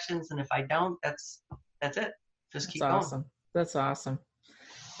course corrections. And if I don't, that's it. Just keep going. That's awesome.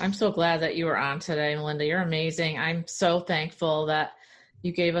 I'm so glad that you were on today, Melinda. You're amazing. I'm so thankful that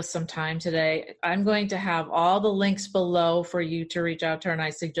you gave us some time today. I'm going to have all the links below for you to reach out to her, and I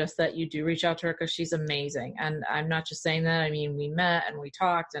suggest that you do reach out to her because she's amazing. And I'm not just saying that. I mean, we met and we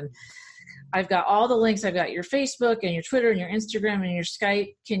talked, and I've got all the links. I've got your Facebook and your Twitter and your Instagram and your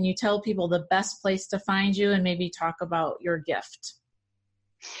Skype. Can you tell people the best place to find you and maybe talk about your gift?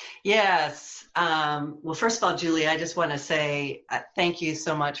 Yes. Well, first of all, Julie, I just want to say thank you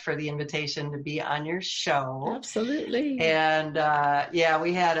so much for the invitation to be on your show. Absolutely. And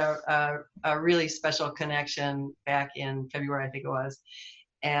we had a really special connection back in February, I think it was.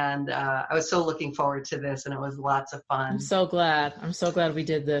 And I was so looking forward to this, and it was lots of fun. I'm so glad we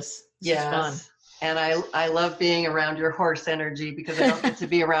did this. This was fun. And I love being around your horse energy because I don't get to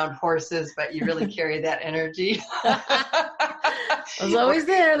be around horses, but you really carry that energy. I was always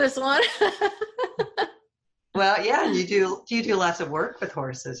there, this one. Well, yeah, and you do lots of work with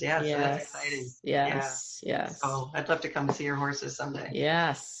horses. Yeah, yes. So that's exciting. Yes. Oh, I'd love to come see your horses someday.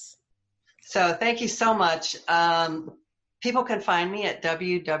 Yes. So thank you so much. People can find me at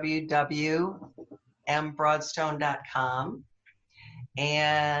www.mbroadstone.com.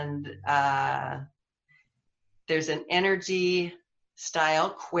 And there's an energy style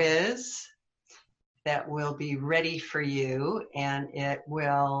quiz that will be ready for you, and it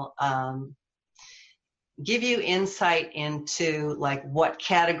will give you insight into like what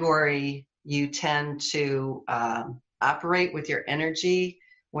category you tend to operate with your energy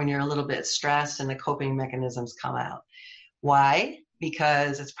when you're a little bit stressed and the coping mechanisms come out. Why?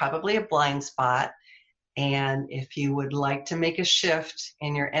 Because it's probably a blind spot. And if you would like to make a shift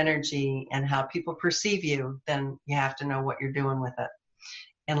in your energy and how people perceive you, then you have to know what you're doing with it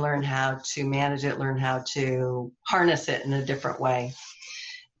and learn how to manage it, learn how to harness it in a different way.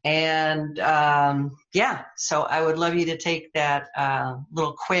 And so I would love you to take that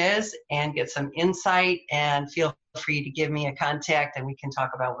little quiz and get some insight, and feel free to give me a contact and we can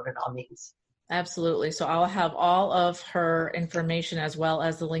talk about what it all means. Absolutely. So I'll have all of her information as well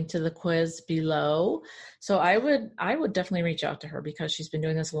as the link to the quiz below. So I would definitely reach out to her because she's been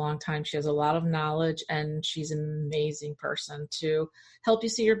doing this a long time. She has a lot of knowledge, and she's an amazing person to help you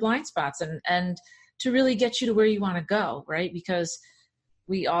see your blind spots and to really get you to where you want to go, right? Because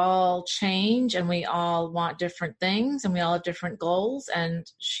we all change and we all want different things and we all have different goals, and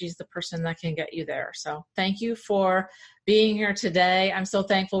she's the person that can get you there. So thank you for being here today. I'm so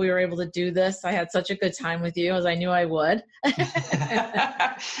thankful we were able to do this. I had such a good time with you, as I knew I would.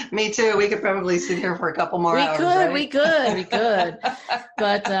 Me too. We could probably sit here for a couple more hours. We could.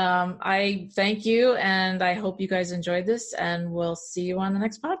 But I thank you, and I hope you guys enjoyed this, and we'll see you on the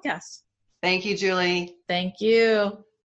next podcast. Thank you, Julie. Thank you.